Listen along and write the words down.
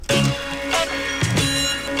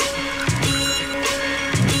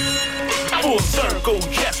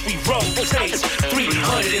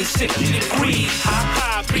360 degrees,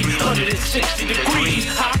 high, 360 degrees,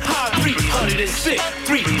 high, 306,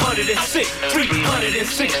 306,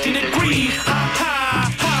 360 degrees,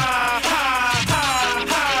 high.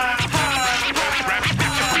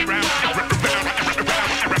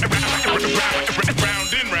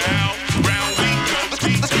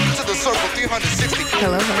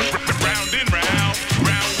 Hello.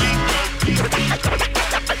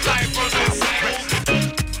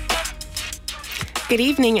 Good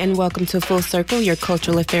evening and welcome to Full Circle, your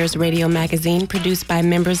cultural affairs radio magazine produced by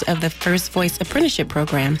members of the First Voice Apprenticeship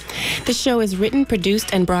Program. The show is written,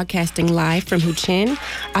 produced, and broadcasting live from Huchin,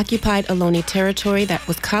 occupied Ohlone territory that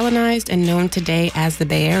was colonized and known today as the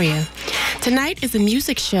Bay Area. Tonight is a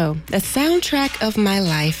music show, the soundtrack of my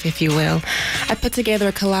life, if you will. I put together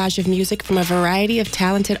a collage of music from a variety of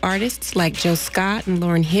talented artists like Joe Scott and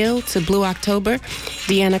Lauryn Hill to Blue October,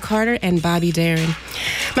 Deana Carter, and Bobby Darin.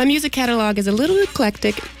 My music catalog is a little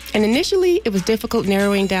eclectic, and initially it was difficult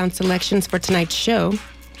narrowing down selections for tonight's show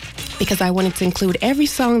because I wanted to include every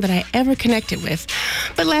song that I ever connected with.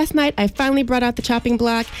 But last night, I finally brought out the chopping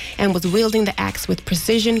block and was wielding the axe with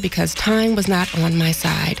precision because time was not on my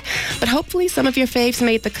side. But hopefully some of your faves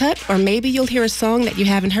made the cut, or maybe you'll hear a song that you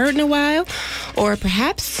haven't heard in a while, or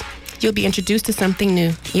perhaps you'll be introduced to something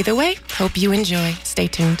new. Either way, hope you enjoy. Stay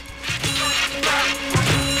tuned.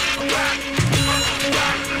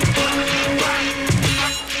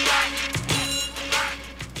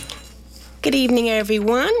 Good evening,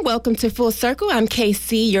 everyone. Welcome to Full Circle. I'm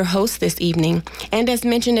KC, your host this evening. And as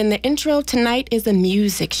mentioned in the intro, tonight is a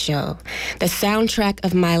music show, the soundtrack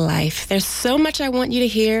of my life. There's so much I want you to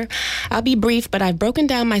hear. I'll be brief, but I've broken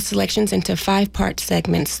down my selections into 5-part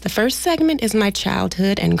segments. The first segment is my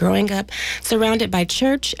childhood and growing up surrounded by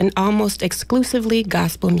church and almost exclusively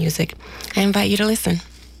gospel music. I invite you to listen.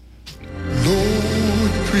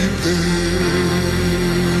 Lord, prepare.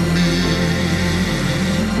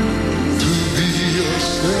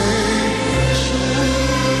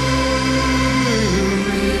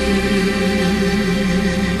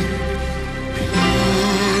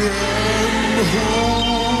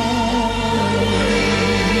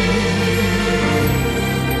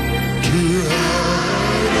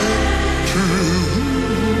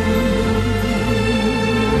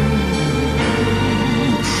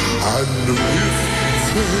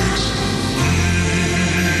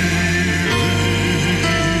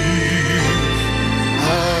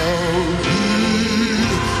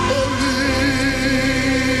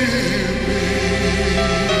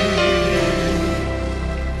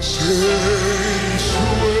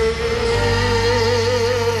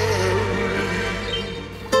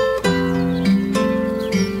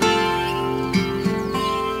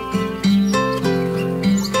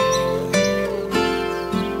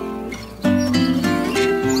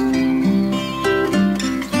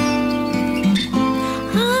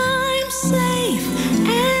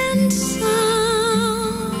 Say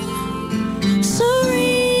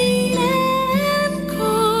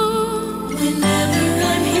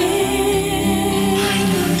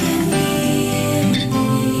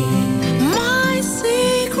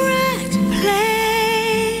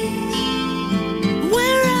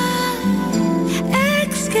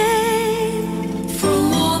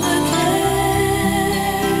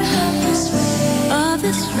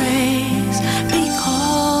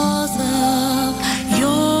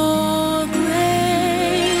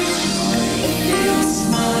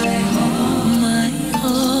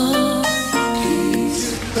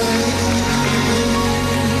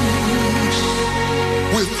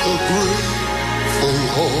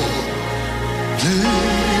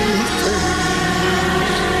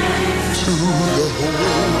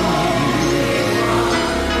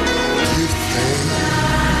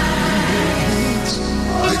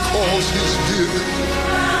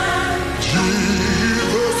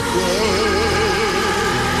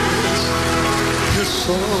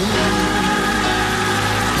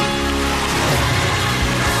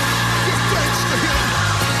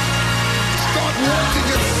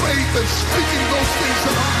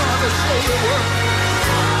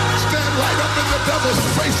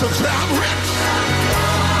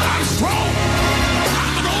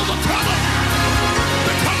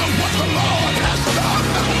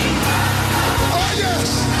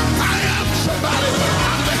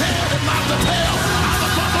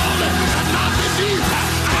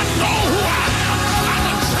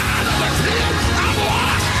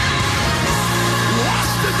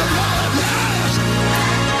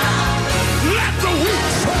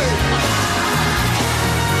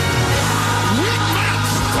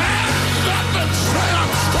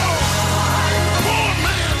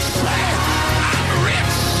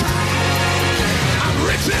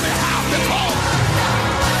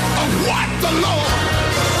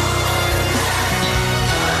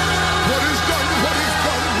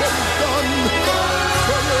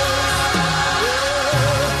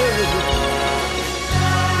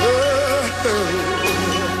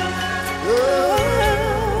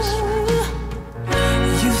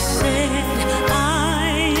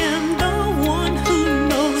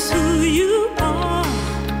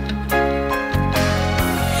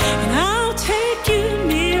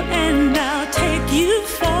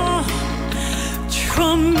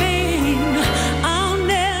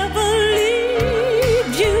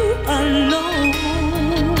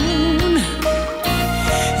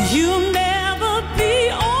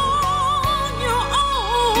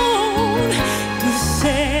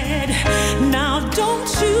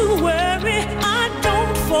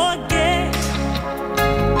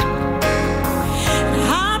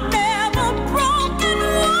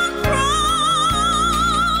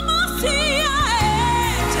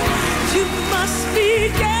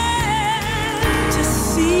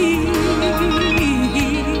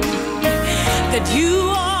that you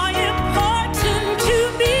are important to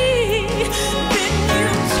me. Then you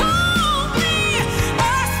told me I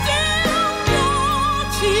still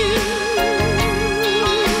want you,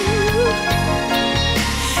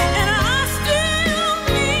 and I still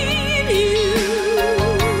need you.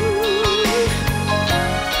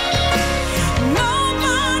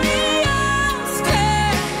 Nobody else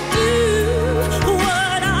can do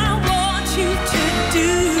what I want you to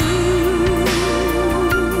do.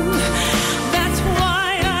 That's why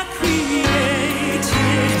I created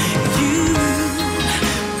you.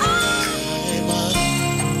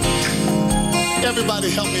 Everybody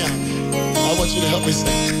help me out. I want you to help me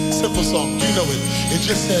sing. Simple song, you know it. It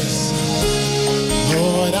just says,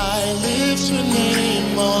 Lord, I lift your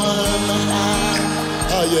name on high.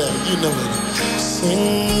 Oh yeah, you know it.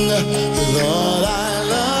 Sing, Lord, I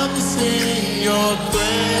love to sing your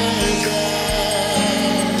praises.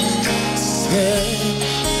 Say,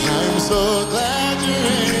 I'm so glad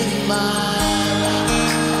you're in my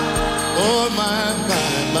life. Oh my, my,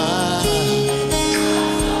 my.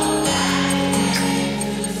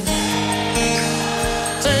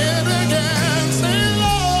 Say it again, say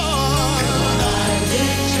Lord, I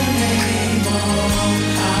lift your name on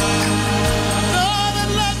high. Lord, I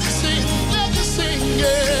love to sing,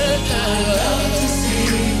 yeah. I love to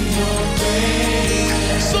sing your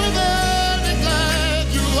praise. So very glad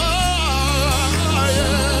you are,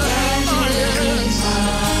 yeah. Oh yes,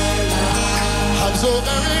 I'm so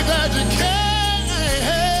very glad you came,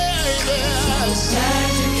 yes.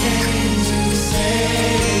 Glad you came to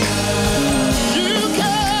save us. You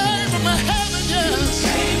came from heaven, yes.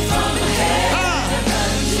 Came from heaven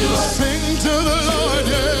to sing to the Lord,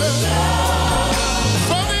 yes.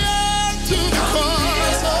 From the earth to the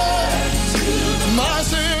cross, my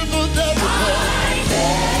sinful death was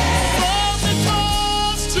from the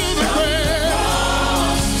cross to the grave,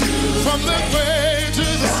 from the grave to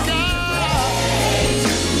the sky.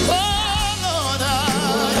 Oh Lord, I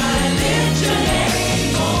lift your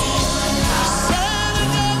name on high.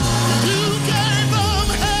 You came from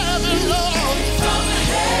heaven, Lord, from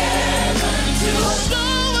heaven to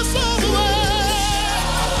show us all the way.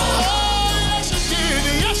 Oh yes you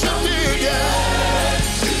did, yeah.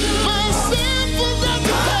 My sinful death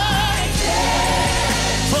to pay.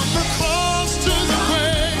 From the cross to the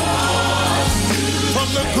grave, from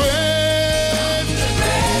the grave to the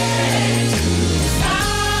grave.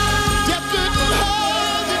 Death couldn't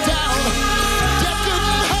hold you down. Death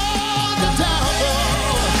couldn't hold you down,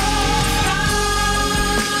 Lord.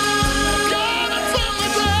 Got it from the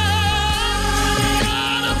grave.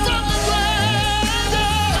 Got it from the grave,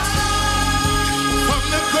 yes. From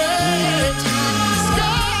the grave to the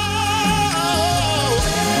sky.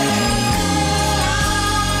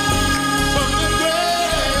 From the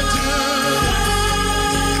grave to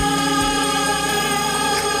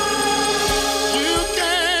you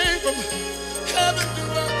came from heaven to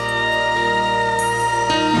earth.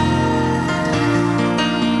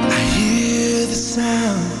 I hear the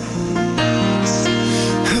sound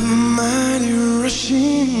of a mighty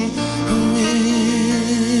rushing wind,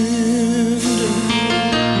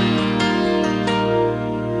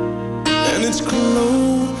 and it's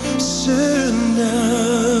closer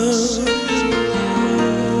now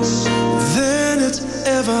than it's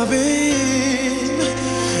ever been.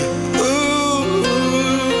 Ooh,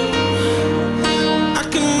 I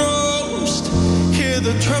can almost hear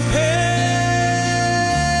the trumpets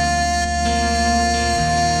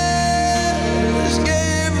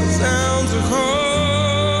giving sounds of call.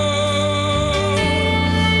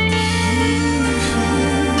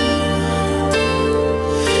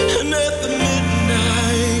 And at the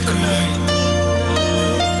midnight cry,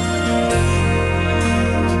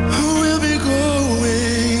 we'll be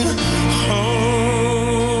going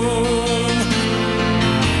home.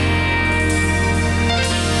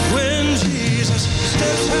 When Jesus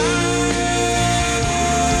steps out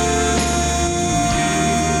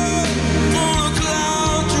on a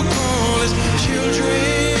cloud to call his children.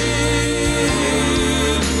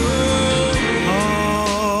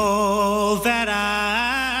 All that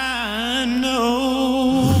I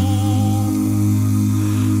know,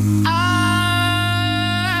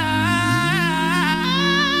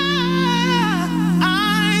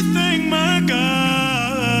 I thank my God.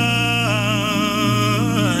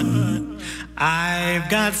 I've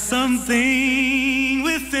got something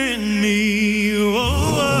within me. Oh,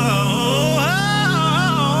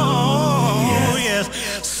 yes.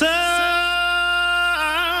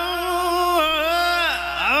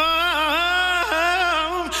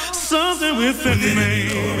 Something within me,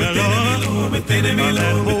 Lord, within me,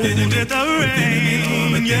 Lord, within me, the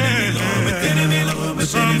rain, yeah.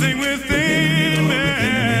 Something within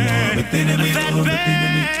vanishes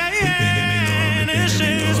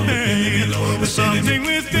me. Something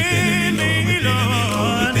within me,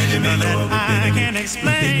 Lord, that I can't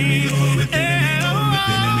explain. And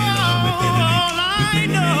all I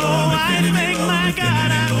know, I think, my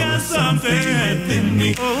God, I've got something within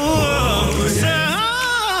me. Oh,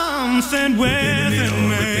 something within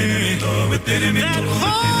me that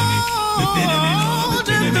holds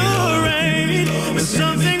in the rain.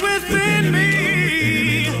 Something within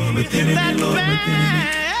me that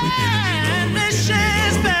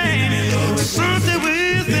banishes pain. Something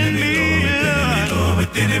within me, Lord,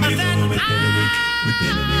 that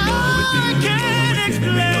I can't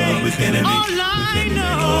explain. All I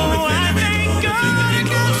know, I think God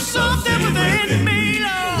got something within me,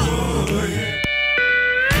 Lord.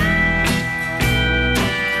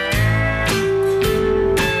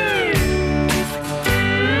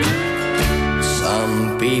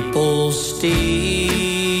 Some people steal,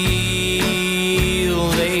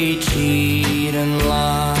 they cheat and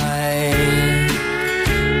lie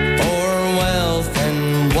for wealth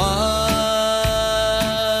and what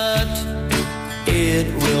it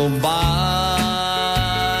will buy.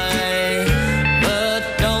 But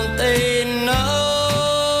don't they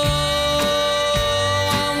know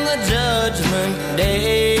on the judgment day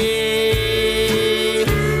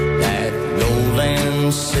that gold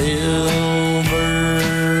and silver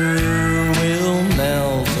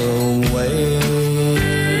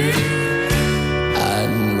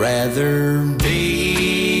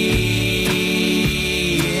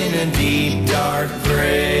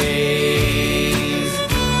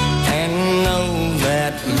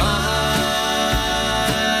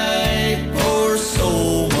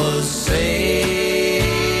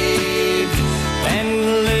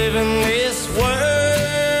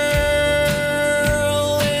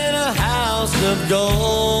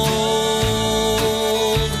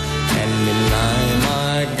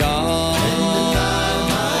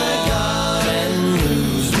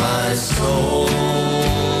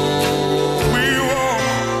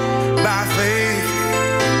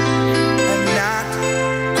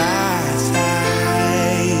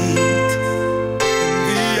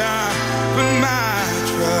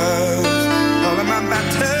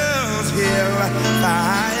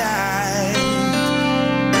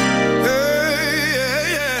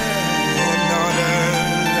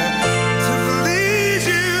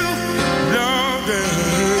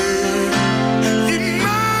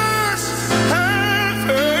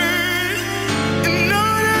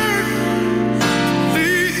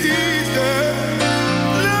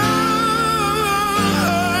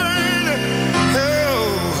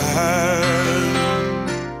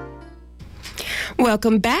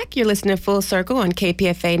Welcome back. You're listening to Full Circle on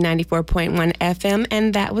KPFA 94.1 FM,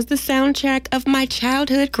 and that was the soundtrack of my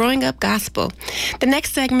childhood growing up gospel. The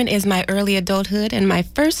next segment is my early adulthood and my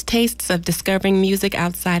first tastes of discovering music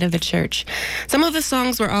outside of the church. Some of the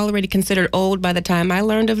songs were already considered old by the time I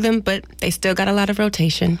learned of them, but they still got a lot of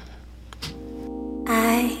rotation.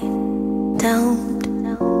 I don't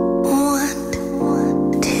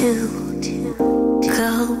want to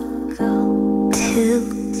go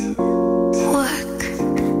to work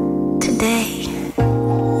today.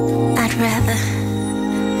 I'd rather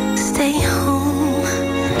stay home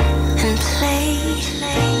and play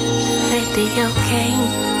video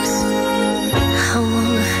games. I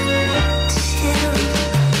wanna chill,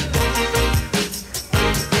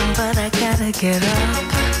 but I gotta get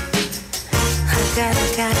up. I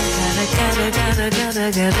gotta get up. I gotta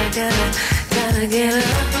get up.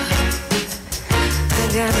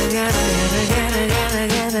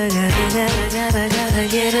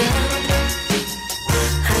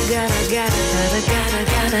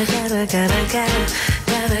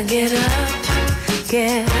 Gotta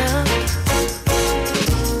get up.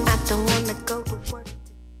 I don't wanna go to work.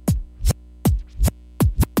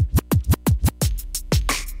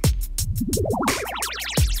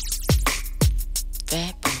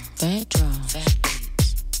 Fat drum,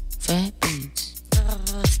 fat beats,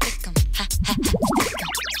 stick 'em, ha ha, stick 'em.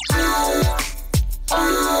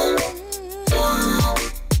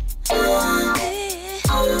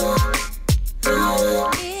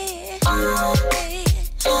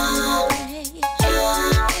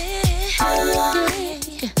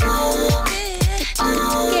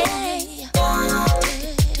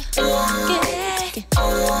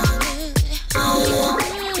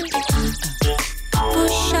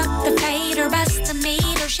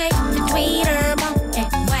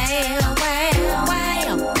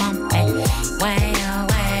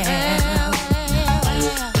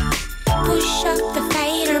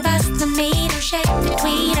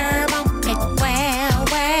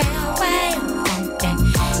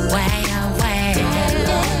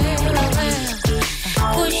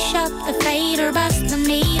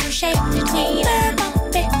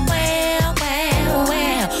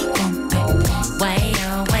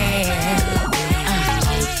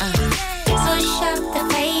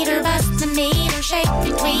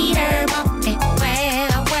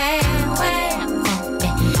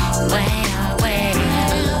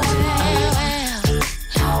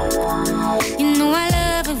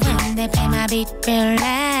 beat real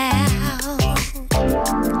loud.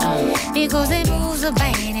 Because it moves the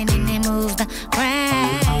band and then it moves the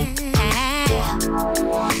crowd.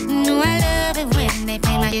 No, I love it when they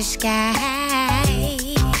play my sky.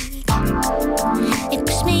 It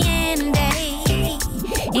puts me in day.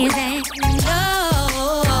 Is that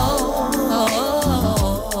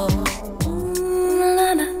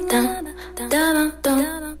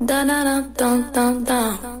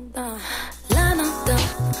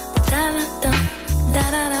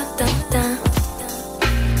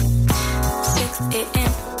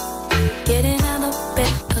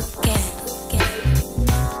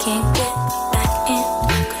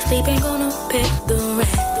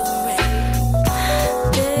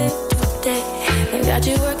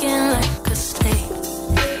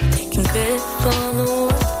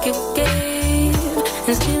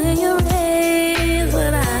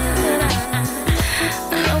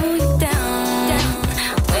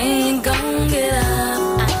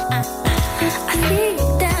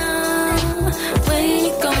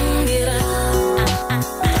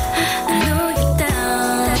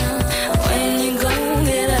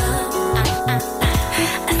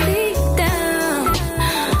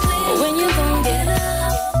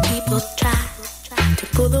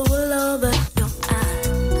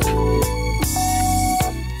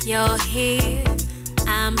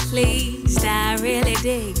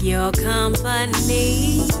your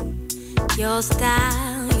company, your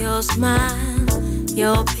style, your smile,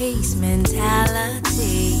 your peace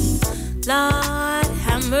mentality. Lord,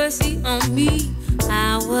 have mercy on me.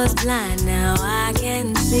 I was blind, now I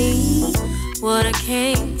can see what I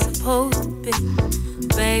came supposed to be.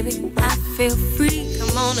 Baby, I feel free.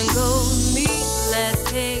 Come on and go with me. Let's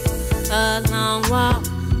take a long walk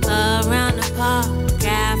around the park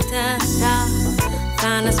after dark.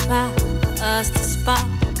 Find a spot for us to spark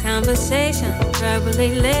conversation, verbal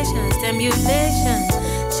elation, stimulation.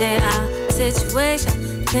 Share our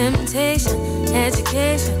situation, temptation,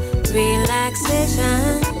 education,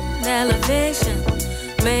 relaxation, elevation.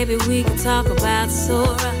 Maybe we could talk about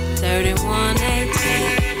Surah 31:18.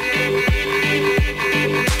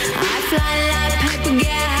 I fly like paper,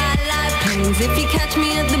 get high like planes. If you catch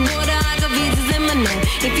me at the border, I got visas in my name.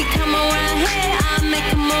 If you come around here, I'll make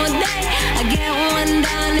them all day. I get one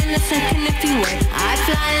done in a second if you wait. I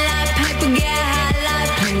fly like paper, get high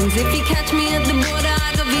like planes. If you catch me at the border, I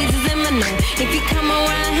got visas in my name. If you come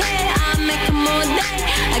around here, I'll make them all day.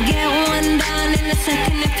 I get one done in a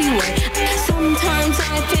second if you wait. Sometimes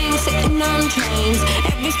I think sitting on trains.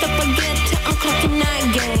 Every step I get to, I'm clocking that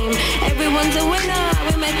game. Everyone's a winner,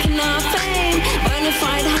 we're making our fame.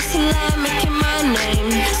 Bonafide hustler, making my name.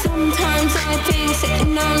 Sometimes I think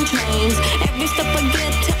sitting on trains. Every step I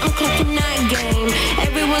get to, I'm clocking that game.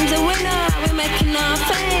 Everyone's a winner, we're making our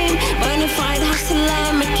fame. Bonafide hustler,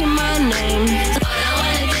 making my name. All I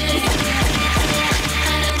wanna do is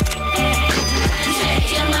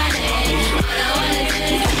change your money. All I wanna do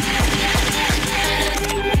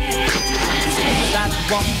is that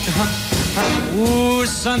walk, ooh,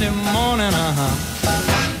 Sunday morning,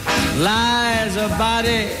 lies a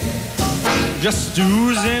body just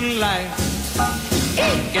oozing life.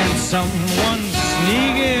 And someone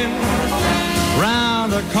sneaking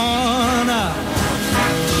round the corner.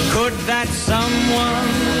 Could that someone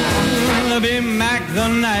be Mac the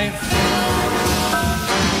Knife?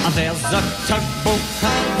 There's a tugboat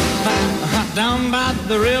down by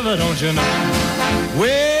the river, don't you know?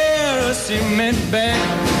 Where a cement bag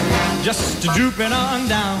just drooping on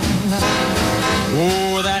down.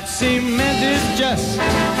 Oh, that cement is just,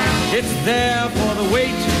 it's there for the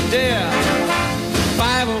weight to dare.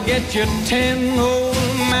 5 will get you 10 old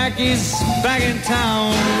Mackies back in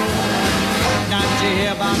town. Don't you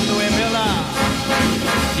hear about Louis Miller?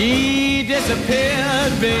 He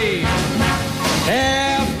disappeared, babe,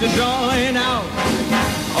 after drawing out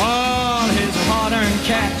all his hard-earned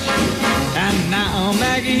cash. And now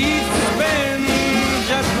Maggie's spent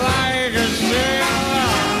just like a sailor.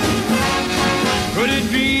 Could it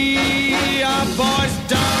be our boy's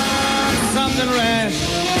done something rash?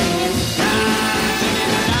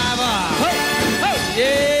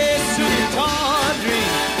 Yes, to the tawdry.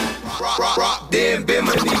 Rock, then bend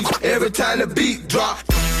my knees every time the beat drop.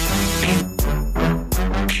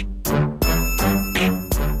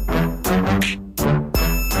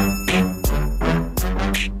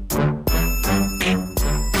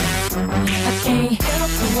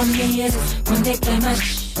 When they play my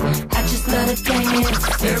I just love to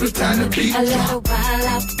dance. Every time the beat I let her wild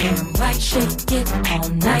out, damn right, shake it all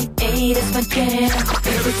night. Hey, that's my jam.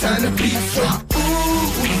 Every time the beat I say, ooh,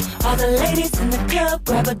 All the ladies in the club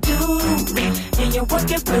grab a dude. And you work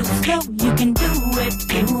it real slow, you can do it.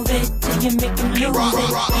 Move it till you make them lose Rock, it.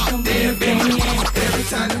 rock, rock, damn, damn, every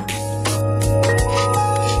time.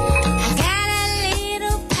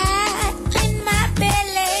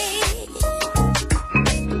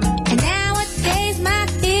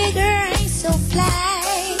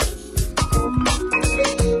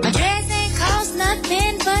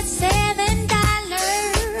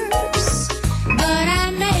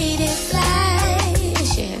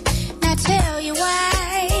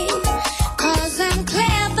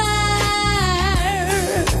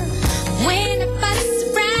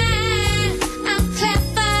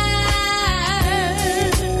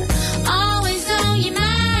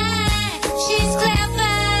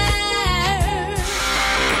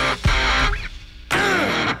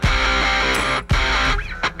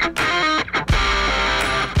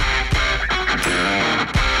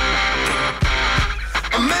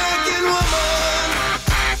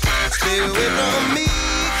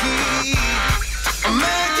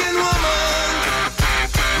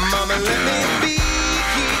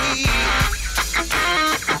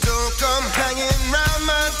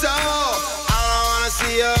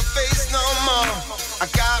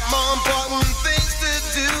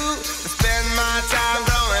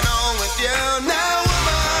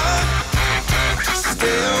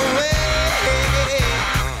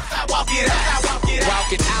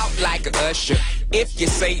 If you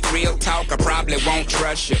say real talk, I probably won't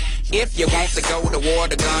trust you. If you want to go to war,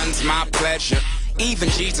 the gun's my pleasure. Even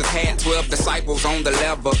Jesus had 12 disciples on the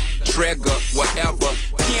level. Trigger, whatever.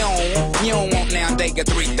 You don't want now, they get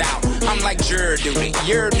 3,000. I'm like jury duty,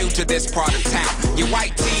 you're new to this part of town. Your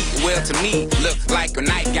white tee, well to me, look like a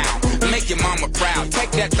nightgown. Make your mama proud,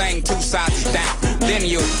 take that thing 2 sizes down. Then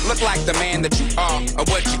you look like the man that you are, or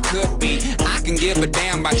what you could be. I can give a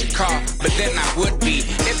damn about your car, but then I would be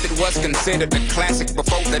if it was considered a classic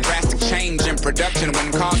before the drastic change in production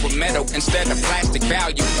when cars were metal instead of plastic.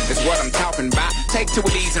 Value is what I'm talking about. Take 2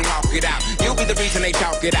 of these and walk it out. You'll be the reason they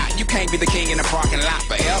talk it out. You can't be the king in the parking lot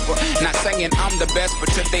forever. Not saying I'm the best, but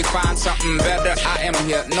till they find something better, I am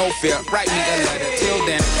here, no fear. Write me a letter. Till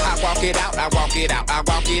then, I walk it out, I walk it out, I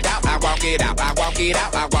walk it out, I walk it out, I walk it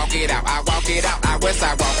out, I walk it out, I walk it out, I west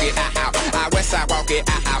side walk it out, I west side walk it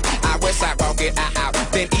out, I west side walk it out,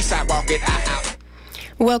 then east side walk it out.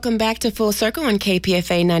 Welcome back to Full Circle on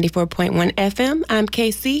KPFA 94.1 FM. I'm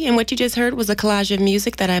KC, and what you just heard was a collage of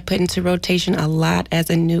music that I put into rotation a lot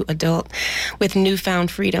as a new adult with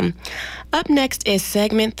newfound freedom. Up next is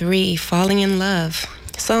segment 3, Falling in Love.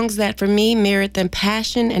 Songs that for me mirrored the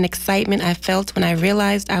passion and excitement I felt when I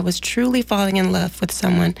realized I was truly falling in love with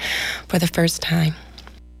someone for the first time.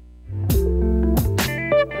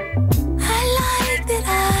 I like that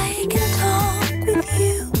I can talk with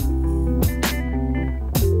you.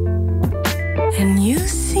 And you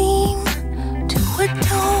seem to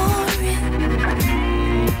adore it.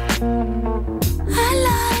 I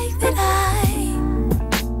like that I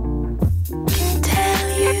can tell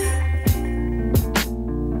you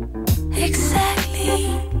exactly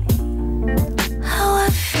how I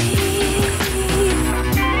feel.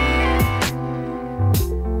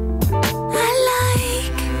 I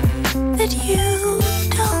like that you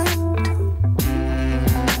don't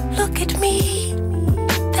look at me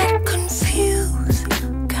that confused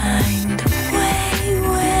kind of way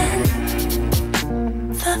when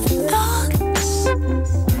the thoughts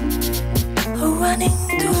are running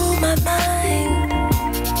through my mind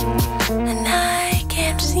and I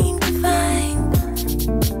can't seem to find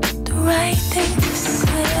the right thing to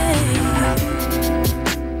say.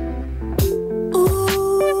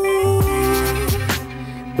 Ooh,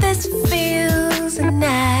 this feels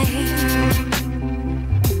nice.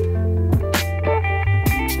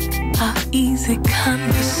 Easy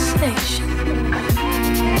conversation.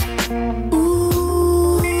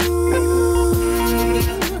 Ooh,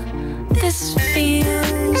 this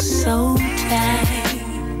feels so tight.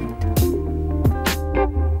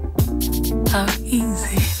 Our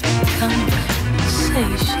easy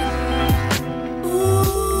conversation.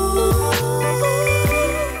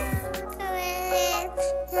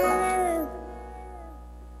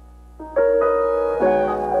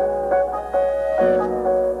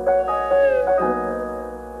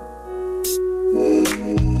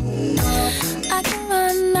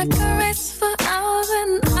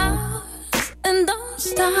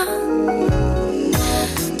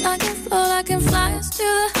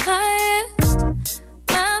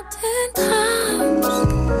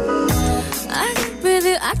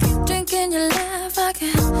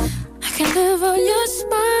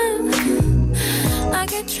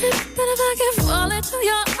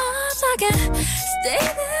 stay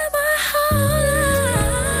there my whole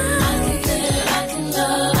life. I can live, I can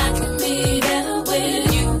love, I can be there with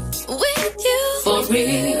you. With you. For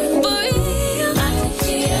real. For real. I can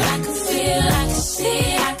hear, I can feel, I can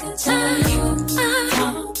see, I can tell you.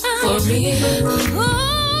 For real.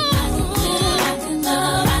 I can live, I can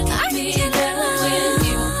love, I can be there with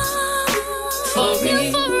you. For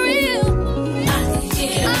real. For real. I can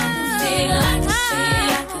hear, I can feel, I can see,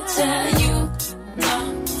 I can tell you.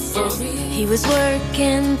 For real. He was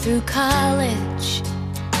working through college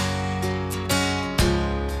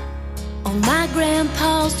on my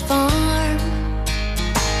grandpa's farm.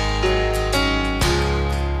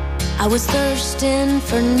 I was thirsting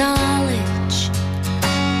for knowledge,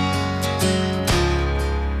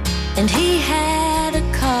 and he had a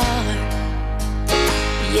car.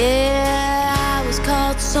 Yeah, I was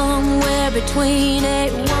caught somewhere between a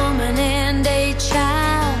woman and a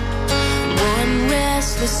child. One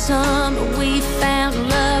restless summer we found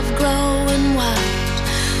love growing wild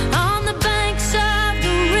on the banks of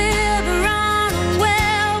the river on a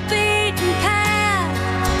well-beaten path.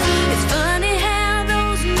 It's funny how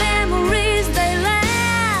those memories, they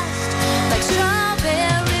last like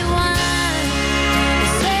strawberry wine. At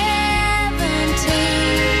 17,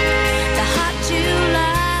 the hot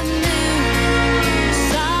July noon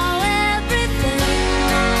saw everything.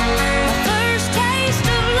 My first taste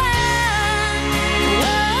of love,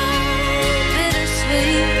 whoa,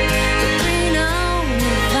 bittersweet, the green on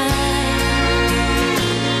the vine.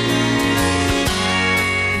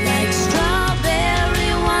 Like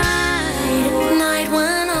strawberry wine at night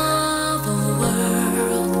when all the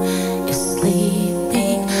world is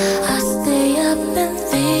sleeping, I stay up and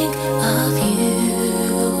think of you.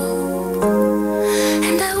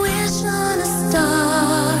 And I wish on a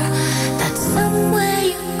star that somewhere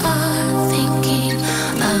you are thinking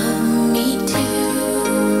of me too.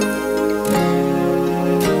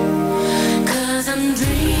 'Cause I'm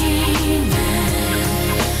dreaming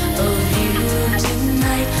of you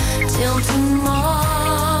tonight till tomorrow.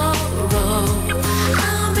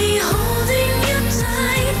 I'll be holding you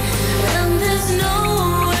tight, and there's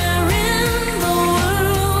nowhere in the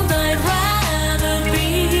world I'd rather be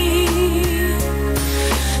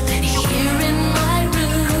than here in my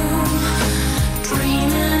room,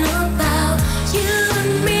 dreaming about you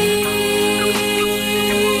and me.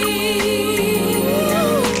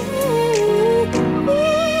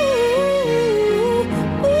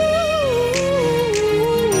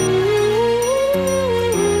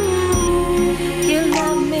 You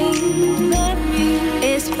love me,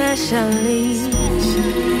 especially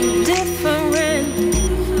different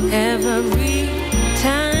every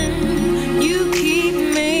time. You keep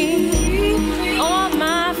me on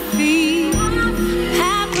my feet,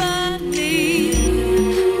 happily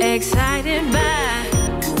excited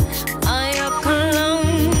by your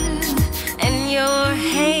cologne and your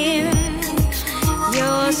hand,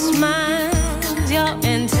 your smile, your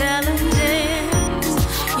intelligence.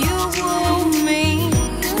 You wooed me,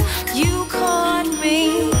 you caught me,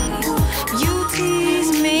 you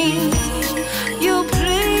teased me, you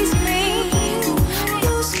pleased me,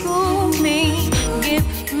 you schooled me, give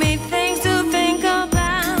me things to think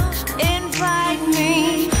about, invite me,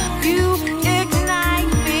 you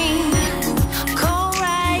ignite me,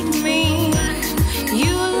 co-write me,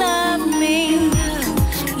 you love me,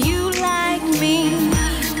 you like me,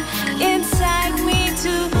 incite me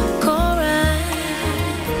to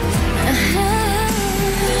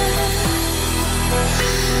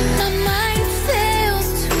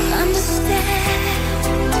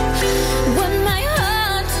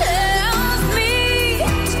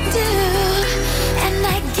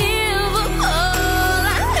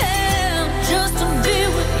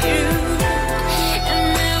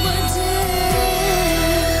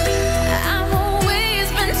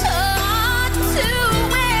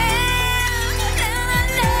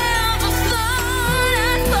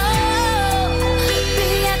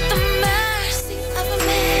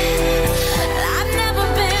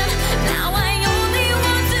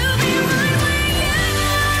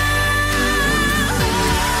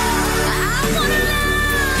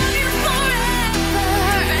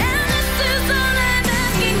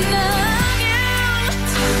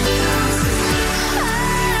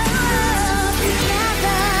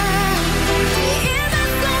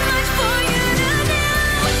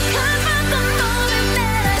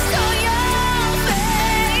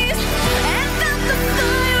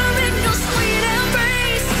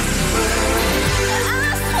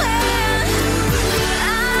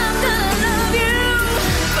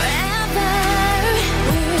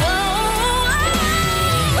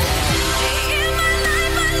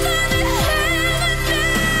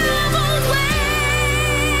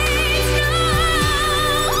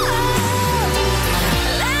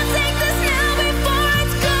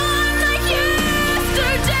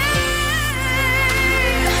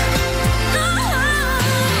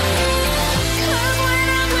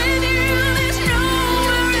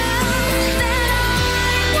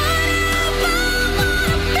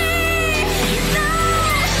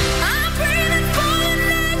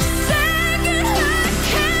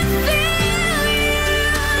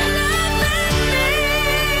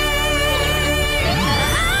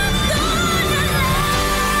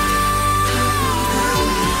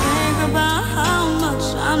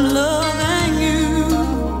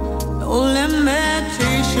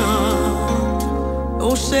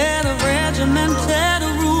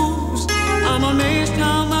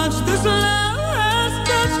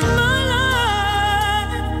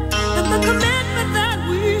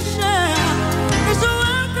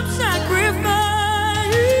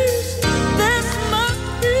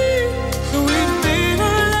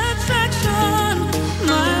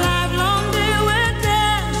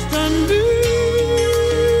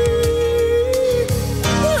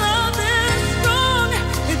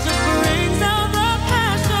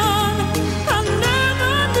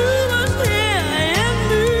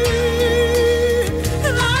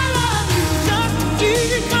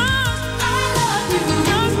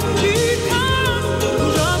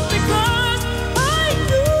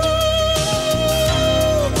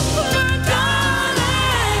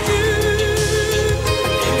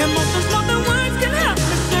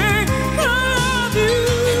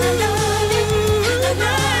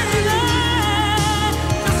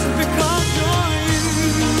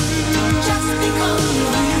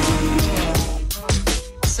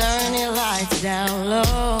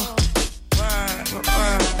Lord.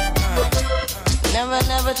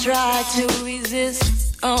 Never try to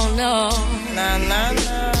resist. Oh no. Nah, nah,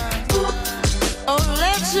 nah. Oh,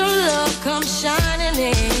 let your love come shining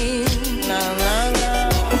in. Nah, nah, nah.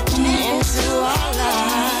 Into our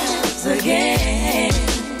lives again.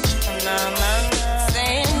 Nah, nah, nah.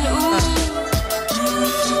 Saying, ooh,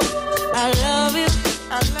 I love you.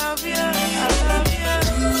 I love you. I love you.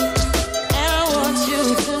 And I want you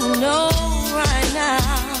to know right now.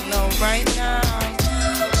 No, right now.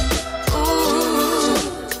 Ooh,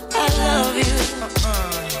 I love you.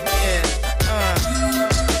 Yeah.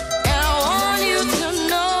 And I want you to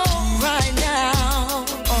know right now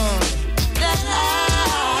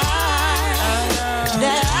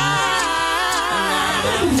that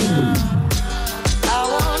I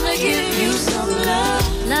wanna give you some love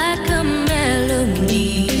like a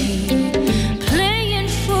melody playing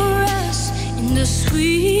for us in the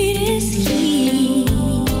sweetest key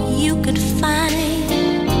you could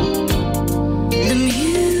find, the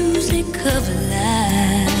music of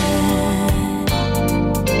life.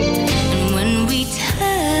 And when we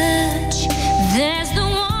touch, there's the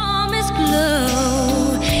warmest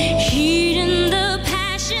glow, heating the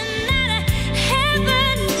passion that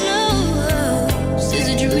heaven knows is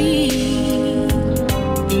a dream.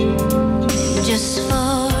 Just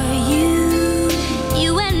for you,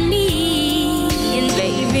 you and me, and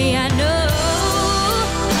baby, I know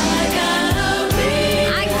I got a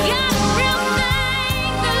real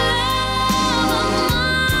thing, the love of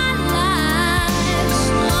my life,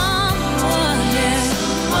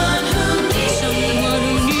 someone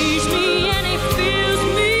who needs me and he fills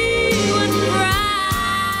me with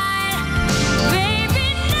pride. Baby,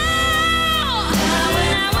 now and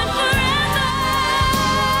forever we'll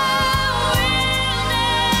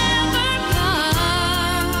never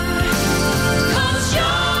part. 'Cause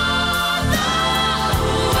you're the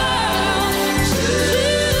world to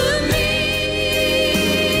me.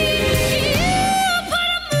 You put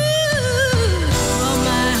a move on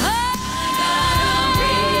my heart. I got a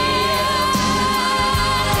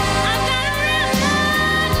real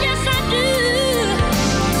love, yes I do.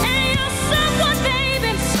 And you're someone,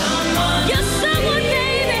 baby. You're someone,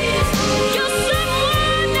 baby. You're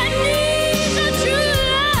someone that needs a true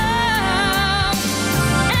love.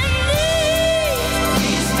 And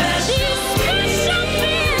these special feelings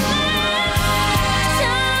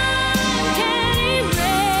time can erase.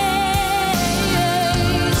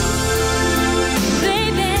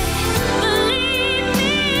 Baby, believe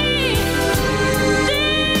me,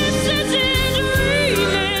 this isn't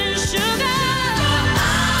dreaming, sugar.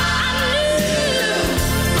 I knew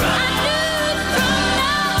from the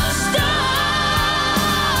start.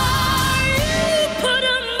 You put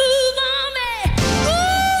a move on me.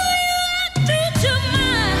 Ooh, you act true to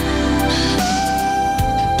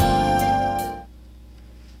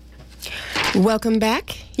Welcome back.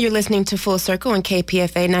 You're listening to Full Circle on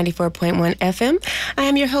KPFA 94.1 FM. I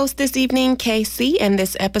am your host this evening, KC, and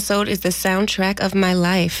this episode is the soundtrack of my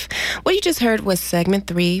life. What you just heard was segment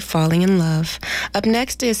 3, Falling in Love. Up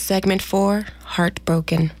next is segment 4,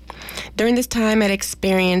 Heartbroken. During this time, I'd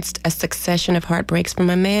experienced a succession of heartbreaks from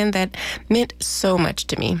a man that meant so much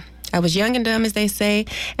to me. I was young and dumb, as they say,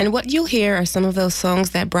 and what you'll hear are some of those songs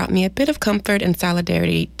that brought me a bit of comfort and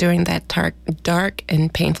solidarity during that dark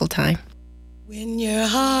and painful time. When your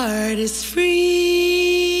heart is free,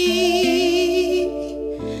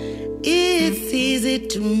 it's easy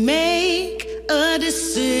to make a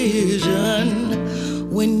decision.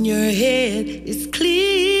 When your head is clear,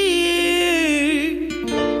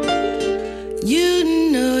 you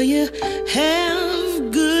know you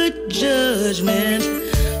have good judgment.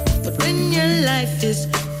 But when your life is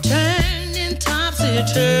turning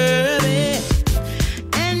topsy-turvy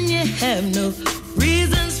and you have no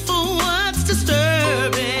reasons for what's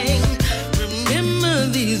disturbing, remember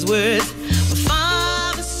these words my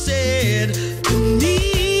father said to me.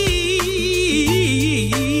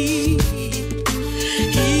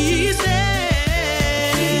 He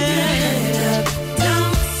said, keep your head up,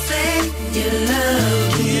 don't say you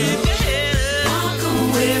love me. Walk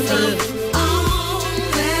away from all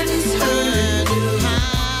that is hurt you.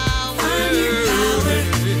 Find your power,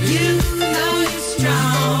 you know you're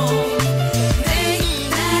strong. Take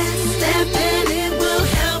that step and it will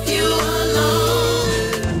help you along.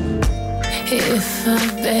 If I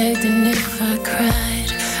begged and if I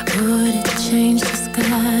cried, would it change the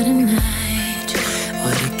sky tonight?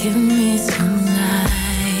 Would it give me some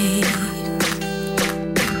light?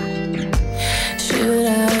 Should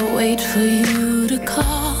I wait for you to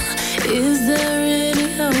call? Is there any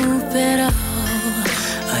hope at all?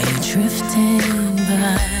 Are you drifting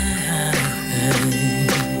by?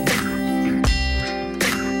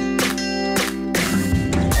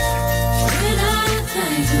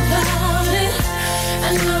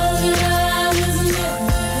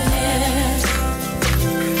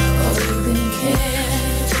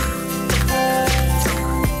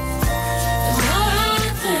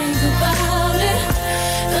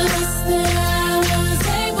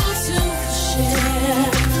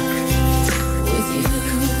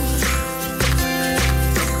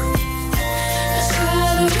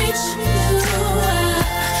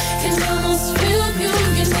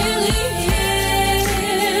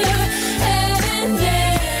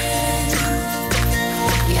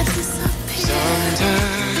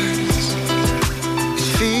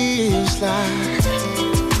 slide.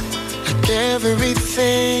 Like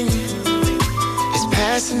everything is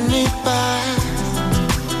passing me by.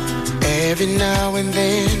 Every now and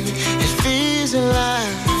then it feels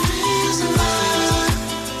alive.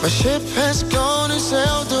 My ship has gone and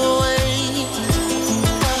sailed away,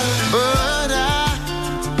 but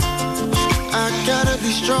I gotta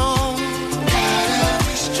be strong.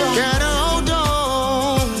 Gotta hold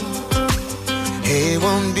on. It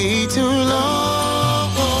won't be too long.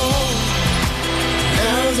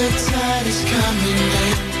 Now the tide is coming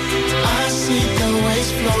in. I see the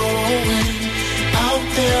waves flowing out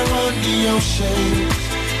there on the ocean.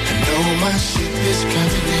 I know my ship is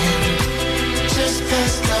coming in. Just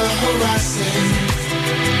past the horizon,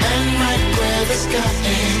 and right where the sky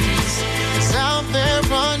ends, it's out there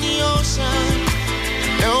on the ocean. I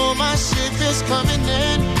know my ship is coming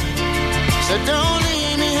in, so don't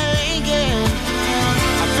leave me hanging.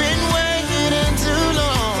 I've been waiting too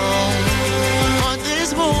long for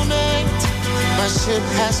this moment. My ship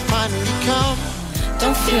has finally come.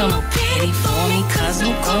 Don't feel no pity for me, cause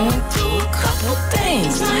I'm going through a couple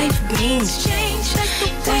things. Life means change,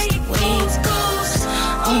 that's the way it goes.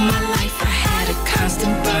 All my life I had a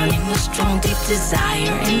constant burning, a strong deep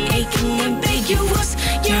desire, and aching, ambiguous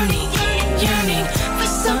yearning, yearning for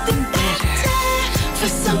something better, for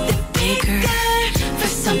something bigger, for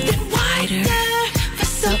something wider, for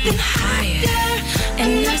something higher.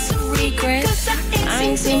 And that's a regret, I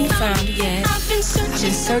ain't seen the found it yet. I've been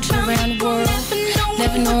searching around the world,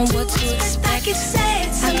 never knowing what to expect. I get sad,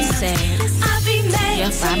 I'll be mad,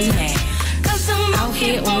 yes, I'll be mad. Cause I'm out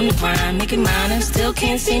here on the grind, making mine and still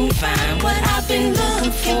can't seem to find what I've been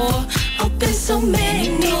looking for. Open so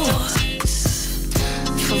many doors.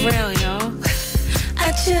 For real, y'all.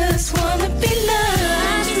 I just wanna be loved.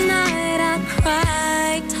 Last night I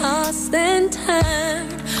cried, tossed and turned.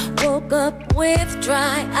 Woke up with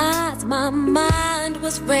dry eyes, my mind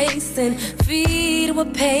was racing, feet were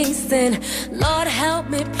pacing. Lord help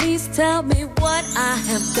me, please tell me what I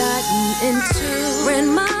have gotten into. Ran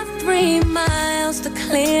my 3 miles to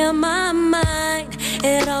clear my mind.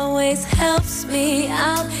 It always helps me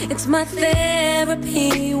out. It's my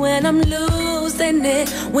therapy when I'm losing it,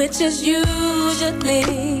 which is usually,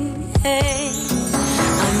 hey.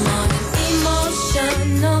 I'm on an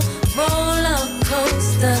emotional roller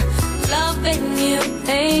coaster. Loving you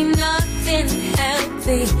ain't nothing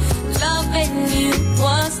healthy. Loving you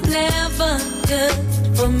was never good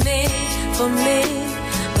for me.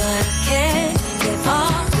 But I can't get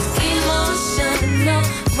off this emotional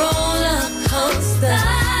roller coaster.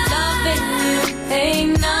 Loving you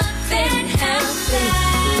ain't nothing healthy.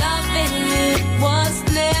 Loving you was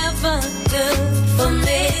never good for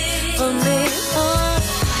me. Oh,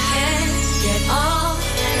 I can't get off.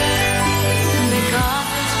 Because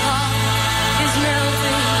is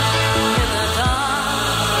melting in the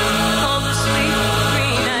dark. All the sweet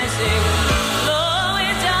green icing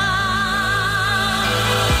blowing down.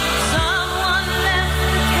 Someone left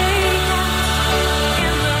the cake out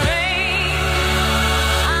in the rain.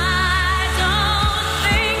 I don't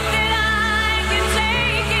think that I can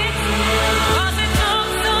take it, 'cause it took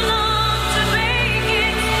so long to bake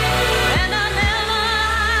it, and I never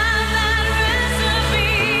had that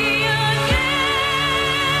recipe again.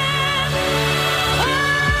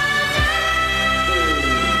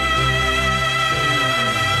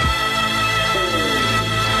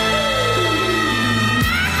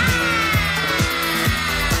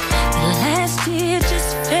 Last year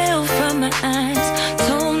just fell from my eyes.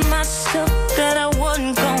 Told myself that I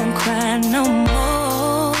wasn't gonna cry no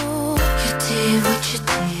more. You did what you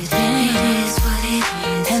did, and it is what it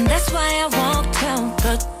is. And that's why I walked out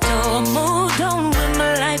the door. Moved on with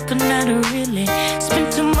my life, but not really. Spent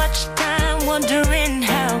too much time wondering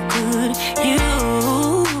how could you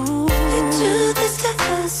do this to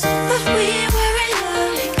us, but we were in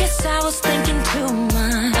love. Guess I was thinking too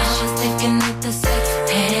much. I was thinking with the sex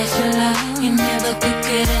had your love. You never could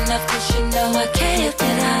get enough, 'cause you know I can't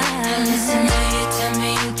deny. I listen to you tell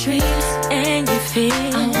me your dreams and your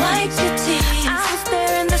fears. I wipe your tears. I was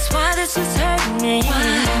there, and that's why this is hurting me.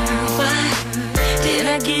 Why did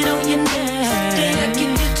I get on your nerves? Did I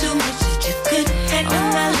give you too much that you couldn't handle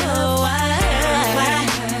my love? Why?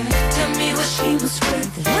 Tell me what she was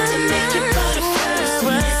worth to make you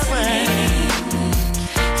butterfly.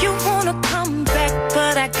 You wanna come back,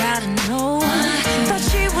 but I gotta know. Thought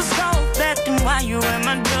she was all that, then why you at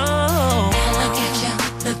my door? Look at you,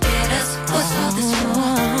 look at us, what's all this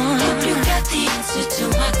for? Hope you got the answer to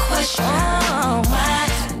my question. Why?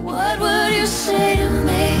 What would you say to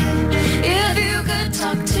me if you could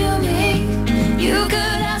talk to me? You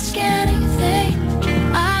could ask anything,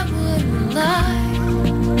 I wouldn't lie.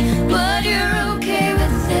 But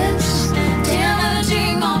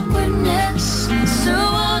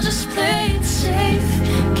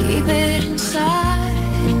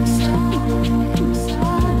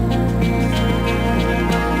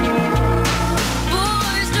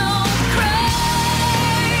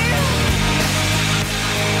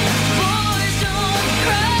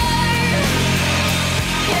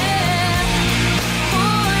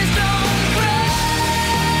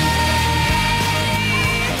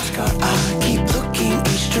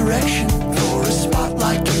affection. For a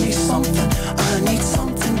spotlight, give me something. I need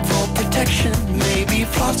something for protection. Maybe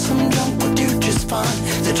flotsam jump would do just fine.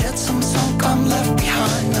 The jetsam sunk, I'm left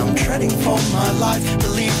behind. I'm treading for my life,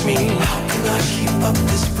 believe me. How can I keep up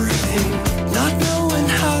this breathing? Not knowing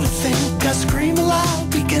how to think, I scream aloud,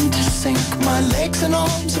 begin to sink. My legs and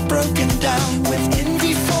arms are broken down with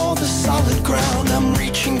envy for the solid ground. I'm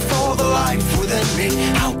reaching for the life within me.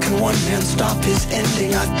 How can one man stop his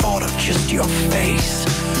ending? I thought of just your face,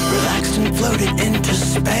 relaxed and floated into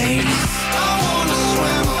space. I wanna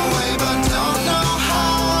swim away but don't know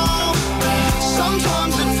how.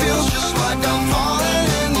 Sometimes it feels just like I'm falling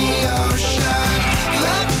in the ocean.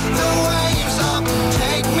 Let the waves up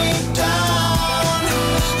take me down.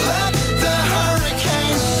 Let the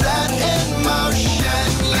hurricane set in motion.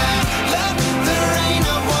 Yeah, let the rain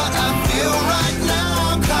of what I feel right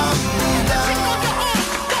now come down.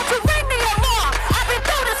 Don't you ring me anymore. I've been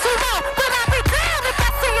through this too long, but I'll be damned if I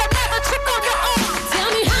see another chick on your arm. Tell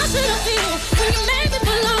me how should I feel when you made me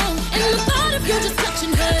belong? And the thought of you just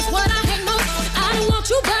touching her is what I hate most. I don't want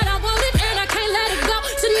you, but I want it, and I can't let it go.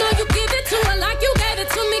 To know you give it to her like you gave it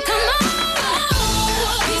to me, come on.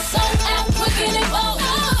 He's so African and bold,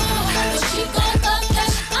 but she gon' love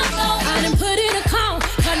that, I know. I done put in a call,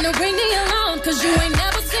 come to ring me along, 'cause you ain't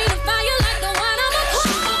never seen a fire like the one I'm a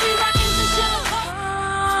call. I'll be rocking the show.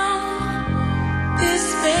 This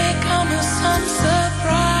may come as some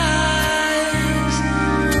surprise,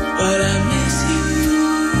 but I miss you.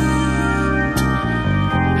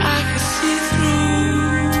 I can see through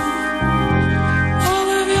all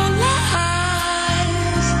of your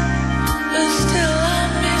lies, but still I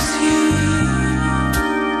miss you.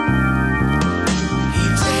 He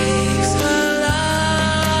takes a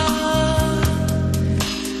love,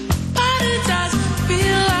 but it doesn't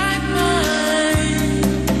feel like mine.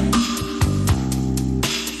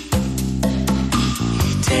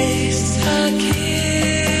 He tastes a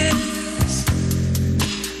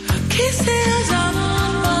kisses are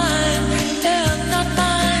not mine, they're not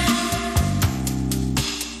mine.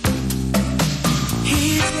 He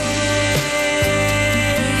takes,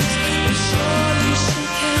 but surely she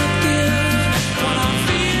can't give what I'm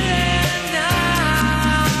feeling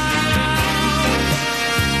now.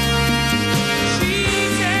 She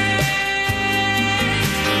takes,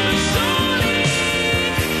 but surely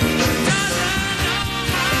doesn't know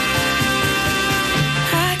how.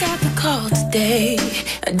 I got the call today.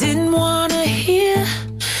 I didn't wanna hear,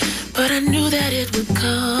 but I knew that it would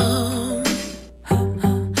come.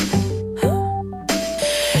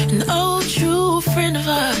 An old true friend of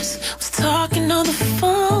ours was talking on the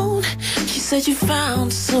phone. She said you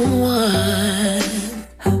found someone.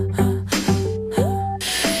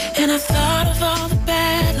 And I thought of all the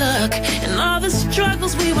bad luck and all the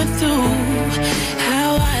struggles we went through. How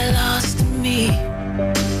I lost me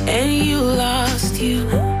and you lost you.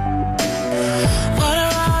 What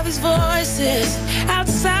are all these voices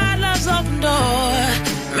outside love's open door?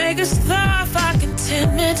 Make us throw off our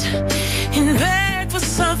contentment and beg for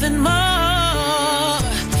something more.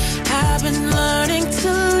 I've been learning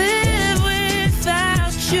to live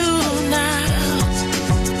without you now,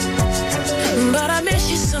 but I miss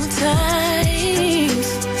you sometimes.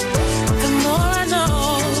 The more I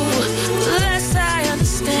know, the less I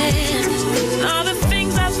understand. All the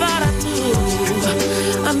things I thought I knew,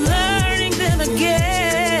 I'm learning them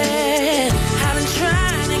again. I've been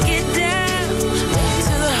trying to get down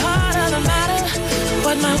to the heart of the matter,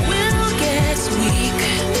 but my will gets weak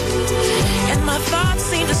and my thoughts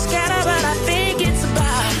seem to scatter. But I think it's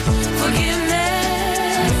about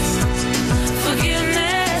forgiveness,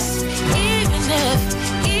 forgiveness.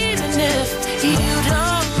 Even if you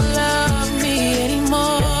don't love me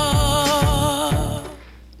anymore.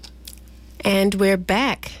 And we're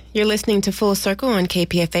back. You're listening to Full Circle on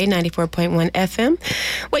KPFA 94.1 FM.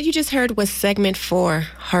 What you just heard was segment 4,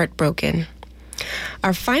 Heartbroken.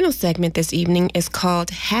 Our final segment this evening is called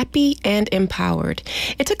Happy and Empowered.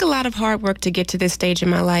 It took a lot of hard work to get to this stage in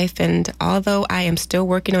my life, and although I am still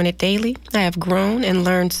working on it daily, I have grown and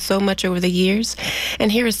learned so much over the years.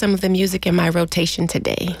 And here is some of the music in my rotation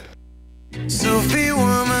today. Sufi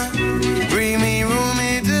woman, bring me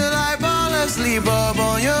roomy till I fall asleep up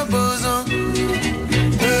on your bosom.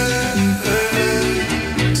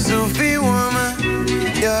 Sufi woman,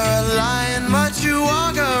 you're a lion, but you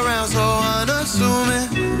walk around so unassuming.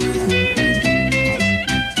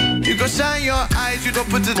 You go shine your eyes, you don't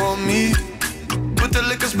put it on me. Put the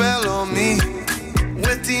liquor spell on me.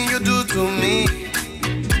 What thing you do to me?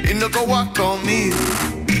 You no go walk on me.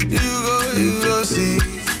 You go see.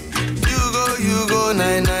 You go,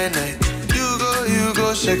 999. You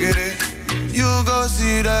go, shake it. You go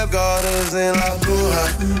see the goddess in La Cruz.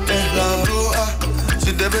 bruja, la bruja.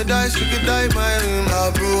 Si debe die, she could die, my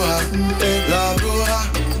la bruja, la bruja.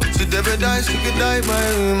 Si debe die, she could die,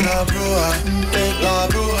 my la bruja, la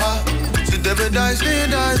bruja. Si debe die, she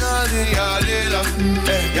could die, ya lila,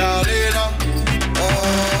 ya lila.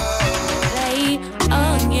 Play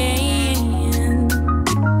again.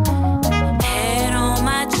 Head on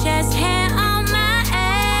my chest, hand on my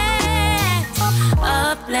ass.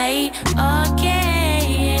 Up late again.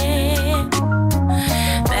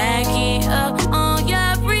 Back it up on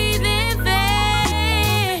your breathing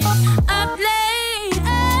vein. Up late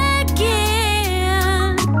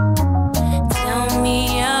again. Tell me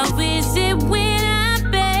how is it when I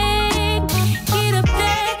beg? Get up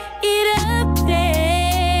there, get up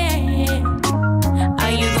there.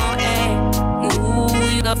 Are you gon' act? Ooh,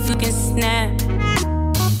 you gon' fucking snap.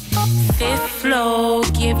 Fifth floor,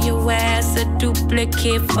 give your ass a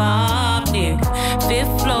duplicate fob, nigga.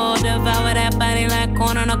 Fifth floor, devour that body like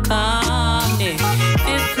corn on a cob, nigga.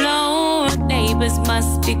 Fifth floor, neighbors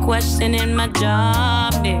must be questioning my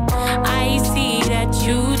job, nigga. I see that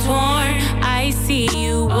you torn, I see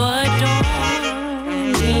you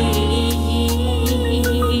adorn me.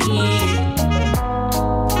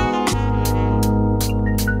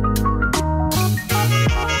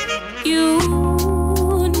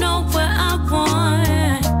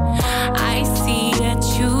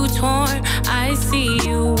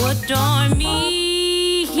 Adore me.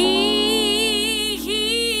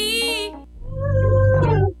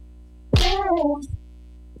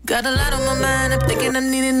 Got a lot on my mind, I'm thinking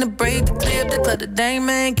I'm needing a break to clear up the clutter. Dang,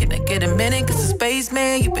 man, can I get a minute? Cause it's space,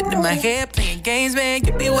 man. You been in my head playing games, man.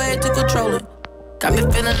 Give me way to control it. Got me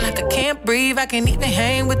feeling like I can't breathe, I can't even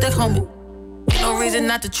hang with the homie. Ain't no reason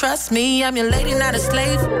not to trust me, I'm your lady, not a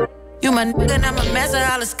slave. You my nigga, and I'm a master,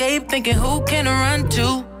 I'll escape. Thinking who can I run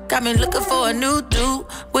to? Got me looking for a new dude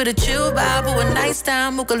with a chill vibe, who a nice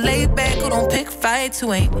time, who can lay back, who don't pick fights,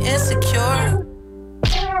 who ain't insecure.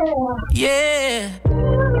 Yeah.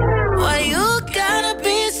 Why you gotta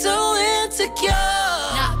be so insecure?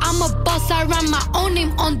 Now I'm a boss, I write my own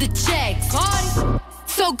name on the checks.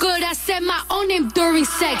 So good, I said my own name during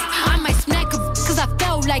sex. I might smack her cause I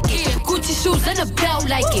felt like it. Gucci shoes and a belt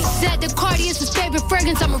like it. Said the Cardi is his favorite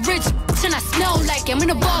fragrance. I'm a rich and I smell like it. I'm in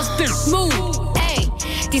a boss bitch, smooth. Ayy,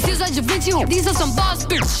 these shoes are Da Vinci, these are some boss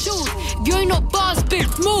bitch shoes. If you ain't no boss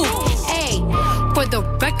bitch, move. Ayy, for the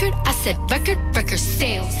record, I said record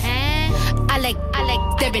sales. I like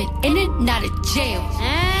they've been in and out of jail.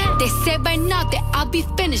 They say by now that I'll be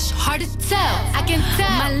finished, hard to tell. I can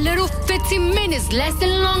tell my little 15 minutes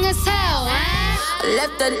lasting long as hell. I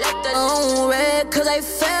left the on red cause I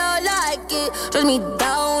felt like it. Dress me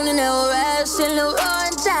down in that rash and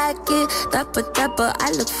Lauryn jacket. Dapper,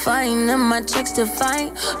 I look fine and my checks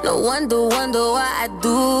define. No wonder why I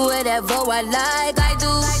do whatever I like. I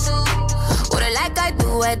do what I like, I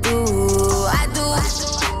do.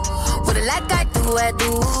 What I like, I do.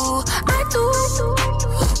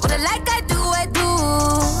 What I like, I do.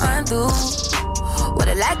 What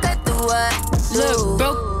I like, I do. Look,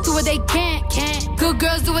 broke do what they can't. Good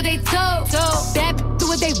girls do what they told. Bad do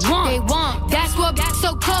what they want. That's what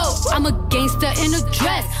so cold. I'm a gangster in a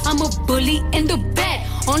dress. I'm a bully in the bed.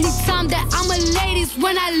 Only time that I'm a lady's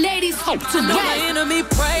when I ladies hope to rest. My enemy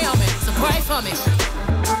pray on me, so pray for me.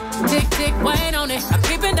 Tick, wait on it. I'm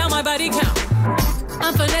keeping down my body count.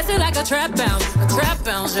 I'm finessing like a trap bounce,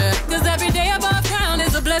 yeah. Cause every day above ground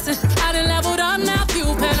is a blessing. I done leveled up now,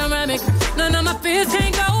 fuel panoramic. None of my fears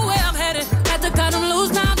can't go where I'm headed. Had to cut them loose,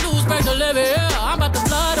 now blues, break the levee, yeah. I'm about to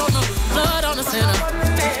blood on the center.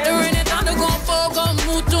 The rain and thunder gon' fall, gon'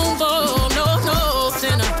 move, no,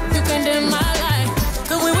 sinner. You condemn my life,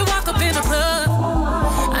 cause when we walk up in the club,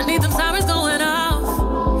 I need them sirens going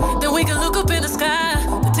off. Then we can look up in the sky,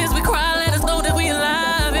 the tears we cry, let us know that we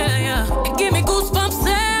alive, yeah. And give me goosebumps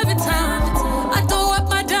every time I throw up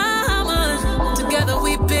my diamond. Together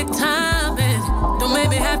we big time, and don't make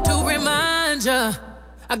me have to remind ya.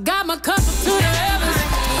 I got my cup up to the heavens.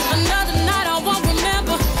 Another night I won't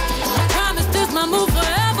remember. I promise this my move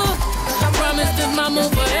forever. I promise this my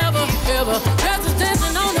move forever, ever. Dresses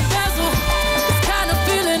dancing on the bezel. This kind of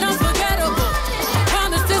feeling unforgettable. I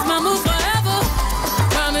promise this my move forever. I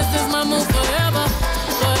promise this my move forever,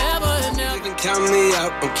 and never. Count me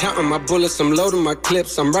out, I'm counting my bullets, I'm loading my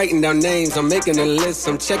clips, I'm writing down names, I'm making a list,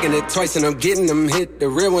 I'm checking it twice and I'm getting them hit. The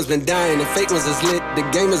real ones been dying, the fake ones is lit, the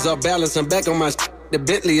game is off balance, I'm back on my The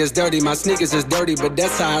Bentley is dirty, my sneakers is dirty, but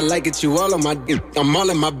that's how I like it. You all on my dick, I'm all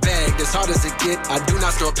in my bag, as hard as it get. I do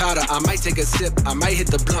not store powder, I might take a sip, I might hit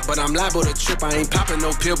the blunt, but I'm liable to trip. I ain't popping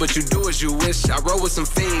no pill, but you do as you wish. I roll with some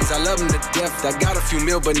fiends, I love them to death. I got a few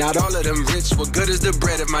mil, but not all of them rich. What good is the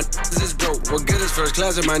bread if my is broke? What good is first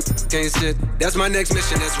class if my can't sit? That's my next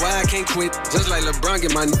mission, that's why I can't quit. Just like LeBron,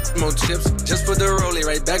 get my more chips. Just put the rollie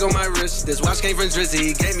right back on my wrist. This watch came from Drizzy,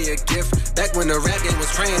 he gave me a gift. Back when the rap game was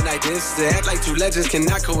praying like this. To act like two legends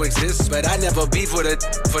cannot coexist. But I never beef with it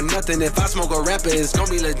for nothing. If I smoke a rapper, it's gon'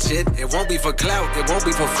 be legit. It won't be for clout, it won't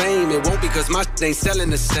be for fame. It won't be cause my shit ain't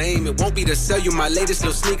selling the same. It won't be to sell you my latest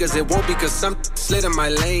little sneakers. It won't be cause some slid in my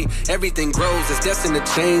lane. Everything grows, it's destined to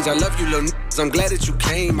change. I love you little niggas, I'm glad that you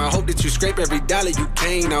came. I hope that you scrape every dollar you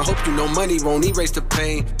came. I hope you know money won't erase the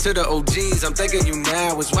pain. To the OGs, I'm thanking you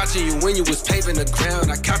now. Was watching you when you was paving the ground.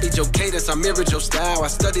 I copied your cadence, I mirrored your style. I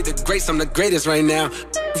studied the greats, I'm the greatest right now.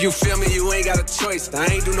 If you feel me, you ain't got a choice. I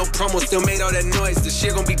ain't do no promo, still made all that noise. The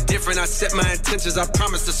shit gon' be different, I set my intentions. I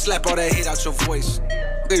promise to slap all that hate out your voice.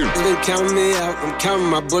 They counting me out, I'm counting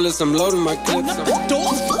my bullets, I'm loading my clips. Open up the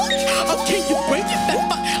door, okay, you bring it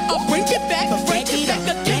back, I'll bring it back, bring it back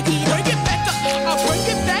again, bring it back up, I'll bring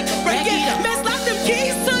it back, bring it. Mess like them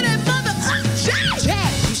keys to that mother,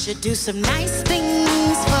 Jack. You should do some nice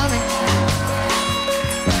things for me.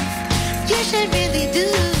 You should really do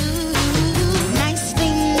nice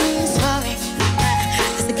things for me.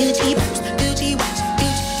 It's a Gucci purse, Gucci watch,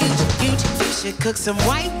 Gucci. You should cook some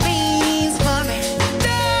white beans for me.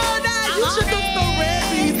 You should do some red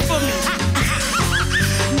beans for me.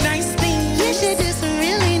 Nice things. You should do some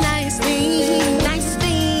really nice things. Nice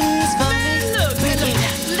things for me. Look.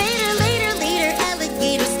 Later,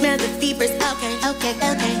 alligator, smell the fevers. Okay. I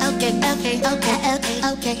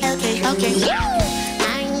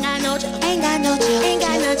ain't got no chill. I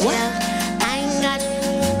ain't got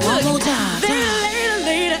one more time.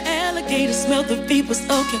 Later, alligator, smell the vapors.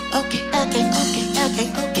 Okay. I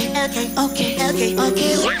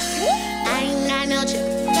ain't got no chill.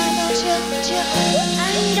 I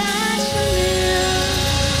ain't got no chill.